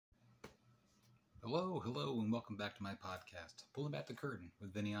Hello, and welcome back to my podcast, Pulling Back the Curtain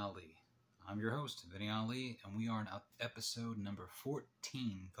with Vinny Ali. I'm your host, Vinny Ali, and we are on episode number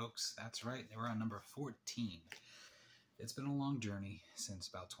 14, folks. That's right, we're on number 14. It's been a long journey since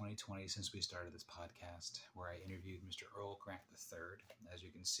about 2020, since we started this podcast, where I interviewed Mr. Earl Grant III, as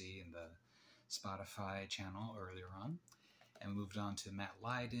you can see in the Spotify channel earlier on, and we moved on to Matt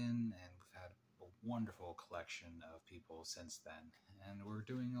Lydon, and we've had a wonderful collection of people since then. And we're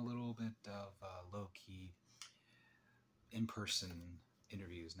doing a little bit of low-key in-person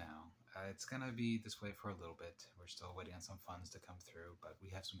interviews now. It's going to be this way for a little bit. We're still waiting on some funds to come through, but we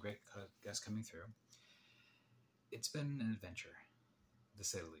have some great guests coming through. It's been an adventure, to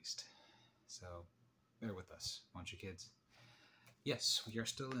say the least. So bear with us, won't you, kids? Yes, we are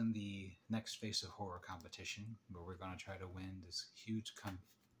still in the next Face of Horror competition, where we're going to try to win this huge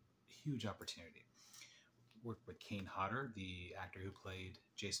opportunity. Worked with Kane Hodder, the actor who played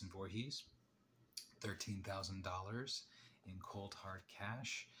Jason Voorhees, $13,000 in cold hard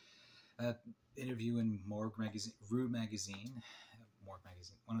cash. Interview in Rue Magazine, one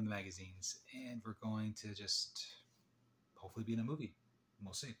of the magazines, and we're going to just hopefully be in a movie.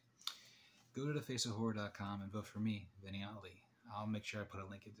 We'll see. Go to thefaceofhorror.com and vote for me, Vinny Ali. I'll make sure I put a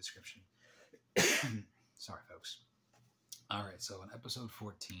link in the description. Sorry, folks. All right, so in episode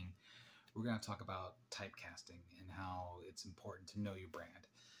 14, we're going to talk about typecasting and how it's important to know your brand.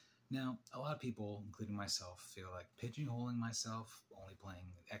 Now, a lot of people, including myself, feel like pigeonholing myself, only playing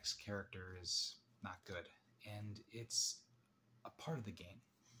X character is not good. And it's a part of the game.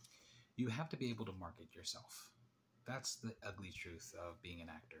 You have to be able to market yourself. That's the ugly truth of being an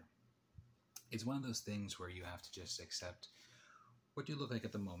actor. It's one of those things where you have to just accept what you look like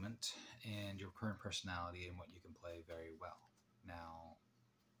at the moment and your current personality and what you can play very well. Now,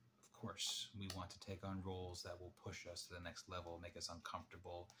 of course, we want to take on roles that will push us to the next level, make us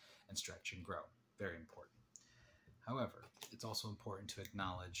uncomfortable, and stretch and grow. Very important. However, it's also important to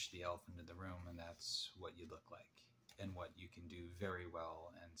acknowledge the elephant in the room, and that's what you look like and what you can do very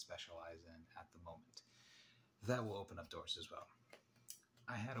well and specialize in at the moment. That will open up doors as well.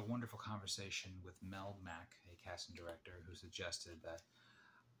 I had a wonderful conversation with Mel Mack, a casting director, who suggested that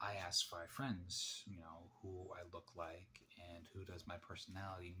I asked 5 friends, who I look like and who does my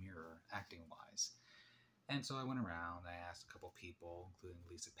personality mirror acting-wise. And so I went around, I asked a couple people, including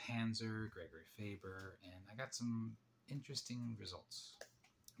Lisa Panzer, Gregory Faber, and I got some interesting results.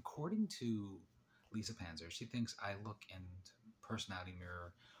 According to Lisa Panzer, she thinks I look and personality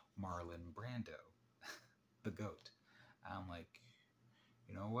mirror Marlon Brando, the GOAT. I'm like,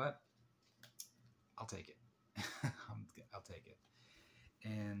 you know what? I'll take it. I'll take it.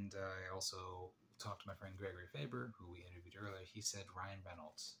 And I also talked to my friend Gregory Faber, who we interviewed earlier. He said Ryan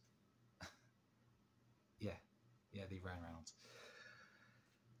Reynolds. yeah, the Ryan Reynolds.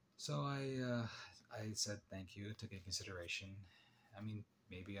 So I said thank you, took it into consideration. I mean,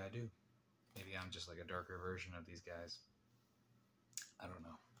 maybe I do. Maybe I'm just like a darker version of these guys. I don't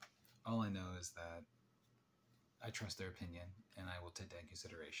know. All I know is that I trust their opinion, and I will take that in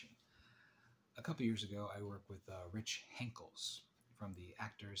consideration. A couple years ago, I worked with Rich Henkels from the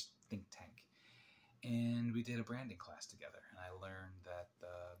Actors Think Tank, and we did a branding class together, and I learned that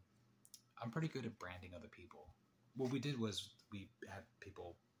I'm pretty good at branding other people. What we did was we had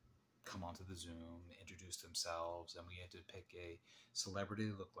people come onto the Zoom, introduce themselves, and we had to pick a celebrity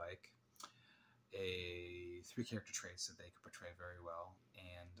to look like, 3 character traits that they could portray very well,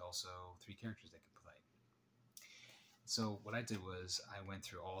 and also 3 characters they could play. So what I did was I went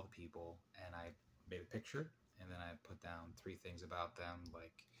through all the people and I made a picture, and then I put down 3 things about them,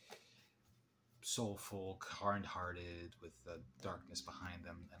 like soulful, kind-hearted, with the darkness behind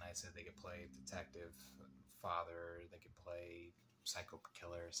them. And I said they could play detective, father, they could play psycho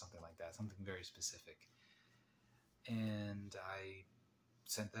killer, something like that, something very specific. And I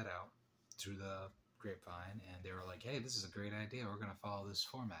sent that out through the grapevine, and they were like, hey, this is a great idea. We're going to follow this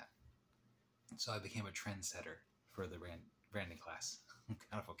format. So I became a trendsetter for the branding class. I'm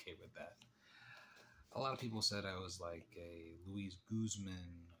kind of okay with that. A lot of people said I was like a Luis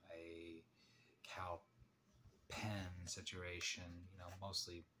Guzman, a Cal Penn situation,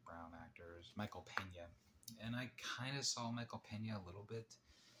 mostly brown actors, Michael Pena. And I kind of saw Michael Pena a little bit.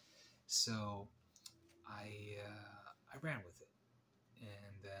 So I ran with it.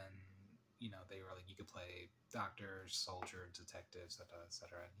 And then, they were like, you could play doctor, soldier, detective,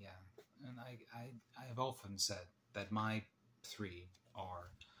 etc. Yeah. And I have often said that my 3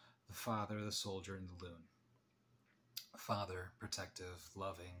 are the father, the soldier, and the loon. Father, protective,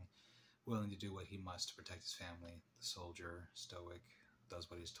 loving, willing to do what he must to protect his family. The soldier, stoic, does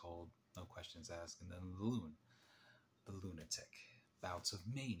what he's told, no questions asked. And then the loon, the lunatic, bouts of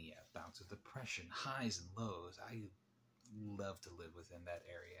mania, bouts of depression, highs and lows. I love to live within that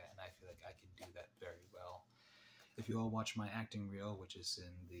area, and I feel like I can do that very well. If you all watch my acting reel, which is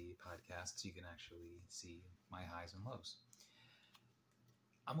in the podcast, you can actually see my highs and lows.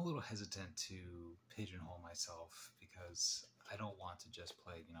 I'm a little hesitant to pigeonhole myself because I don't want to just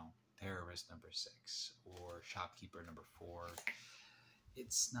play, terrorist number 6 or shopkeeper number 4.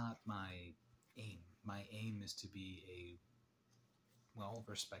 It's not my aim. My aim is to be a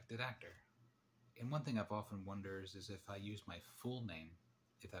well-respected actor. And one thing I've often wondered is if I use my full name,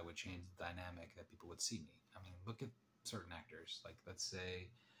 if that would change the dynamic that people would see me. I mean, look at certain actors, like let's say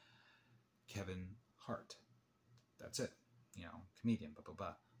Kevin Hart. That's it, comedian, blah, blah,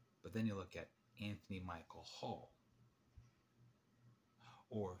 blah. But then you look at Anthony Michael Hall,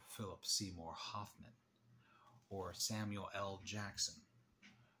 or Philip Seymour Hoffman, or Samuel L. Jackson.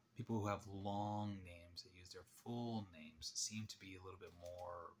 People who have long names that use their full names seem to be a little bit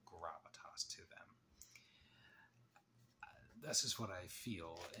more gravitas to them. That's just what I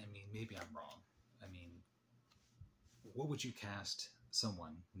feel. I mean, maybe I'm wrong. I mean, what would you cast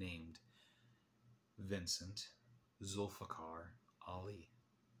someone named Vincent Zulfikar Ali?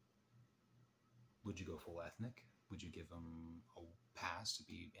 Would you go full ethnic? Would you give him a pass to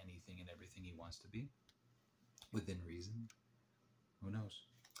be anything and everything he wants to be? Within reason? Who knows?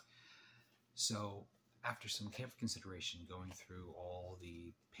 So, after some careful consideration, going through all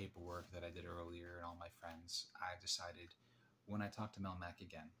the paperwork that I did earlier and all my friends, I decided when I talk to Mel Mack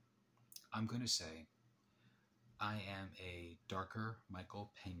again, I'm going to say I am a darker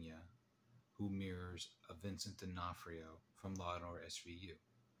Michael Pena who mirrors a Vincent D'Onofrio from Law & Order SVU.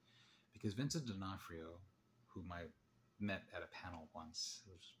 Because Vincent D'Onofrio, whom I met at a panel once,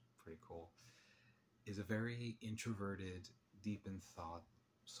 it was pretty cool, is a very introverted, deep in thought,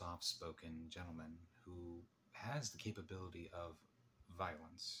 soft-spoken gentleman who has the capability of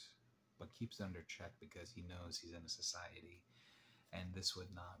violence, but keeps it under check because he knows he's in a society, and this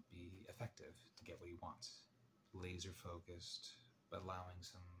would not be effective to get what he wants. Laser-focused, but allowing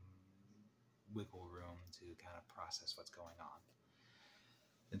some wiggle room to kind of process what's going on.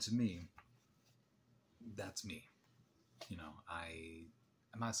 And to me, that's me.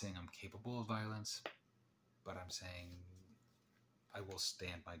 I'm not saying I'm capable of violence, but I'm saying I will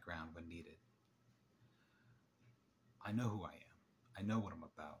stand my ground when needed. I know who I am. I know what I'm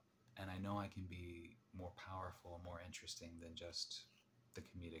about. And I know I can be more powerful, more interesting than just the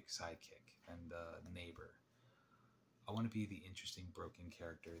comedic sidekick and the neighbor. I want to be the interesting, broken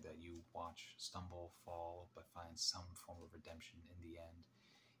character that you watch stumble, fall, but find some form of redemption in the end,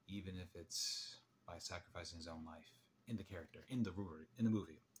 even if it's by sacrificing his own life in the character, in the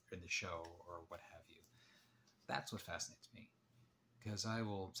movie, or in the show, or what have you. That's what fascinates me. Because I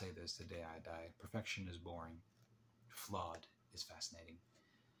will say this the day I die, perfection is boring, flawed is fascinating.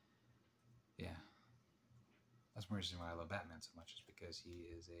 Yeah. That's one reason why I love Batman so much, is because he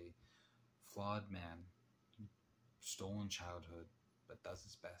is a flawed man, stolen childhood, but does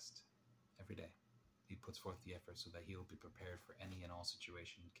his best every day. He puts forth the effort so that he will be prepared for any and all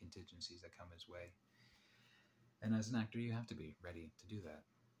situation contingencies that come his way. And as an actor, you have to be ready to do that.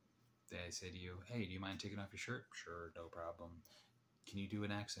 They say to you, hey, do you mind taking off your shirt? Sure, no problem. Can you do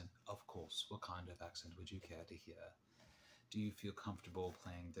an accent? Of course. What kind of accent would you care to hear? Do you feel comfortable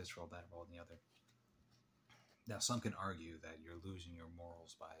playing this role, that role, and the other? Now, some can argue that you're losing your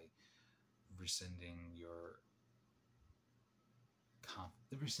morals by rescinding your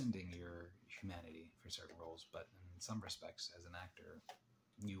humanity for certain roles, but in some respects, as an actor,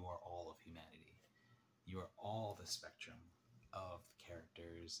 you are all of humanity. You are all the spectrum of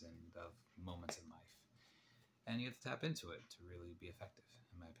characters and of moments in life. And you have to tap into it to really be effective,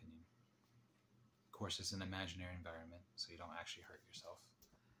 in my opinion. Of course, it's an imaginary environment, so you don't actually hurt yourself.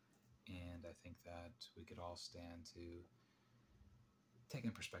 And I think that we could all stand to take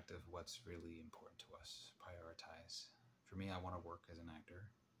in perspective what's really important to us, prioritize. For me, I want to work as an actor,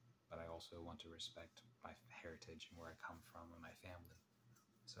 but I also want to respect my heritage and where I come from and my family.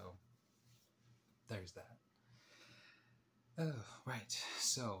 So, there's that. Oh, right.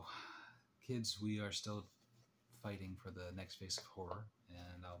 So, kids, we are still fighting for the next phase of horror,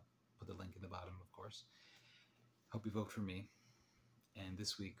 and I'll put the link in the bottom, of course. Hope you vote for me. And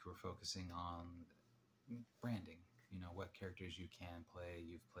this week we're focusing on branding. What characters you can play,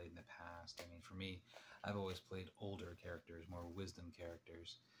 you've played in the past. I mean, for me, I've always played older characters, more wisdom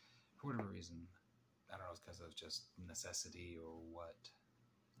characters. For whatever reason, I don't know, it's because of just necessity or what.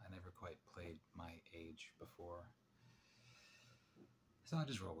 I never quite played my age before. So I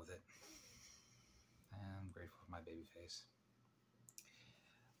just roll with it. I'm grateful for my baby face.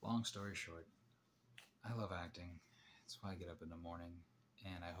 Long story short, I love acting. That's why I get up in the morning,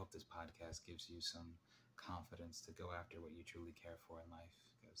 and I hope this podcast gives you some confidence to go after what you truly care for in life,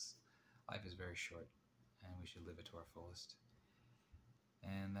 because life is very short, and we should live it to our fullest.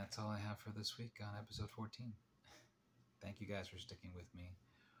 And that's all I have for this week on episode 14. Thank you guys for sticking with me.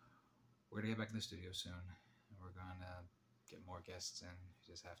 We're going to get back in the studio soon. We're going to get more guests in. We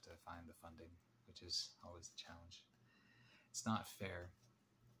just have to find the funding, which is always the challenge. It's not fair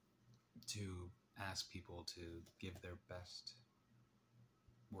to ask people to give their best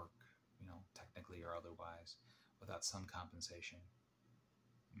work, technically or otherwise, without some compensation.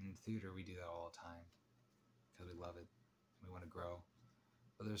 In theater, we do that all the time because we love it. We want to grow.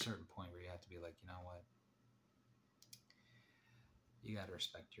 But there's a certain point where you have to be like, you know what? You got to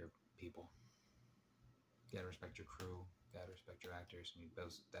respect your people. You got to respect your crew. You got to respect your actors. And you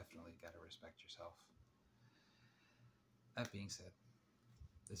both definitely got to respect yourself. That being said,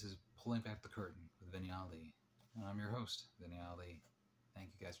 this is Pulling Back the Curtain with Vinny Ali. And I'm your host, Vinny Ali. Thank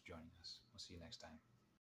you guys for joining us. We'll see you next time.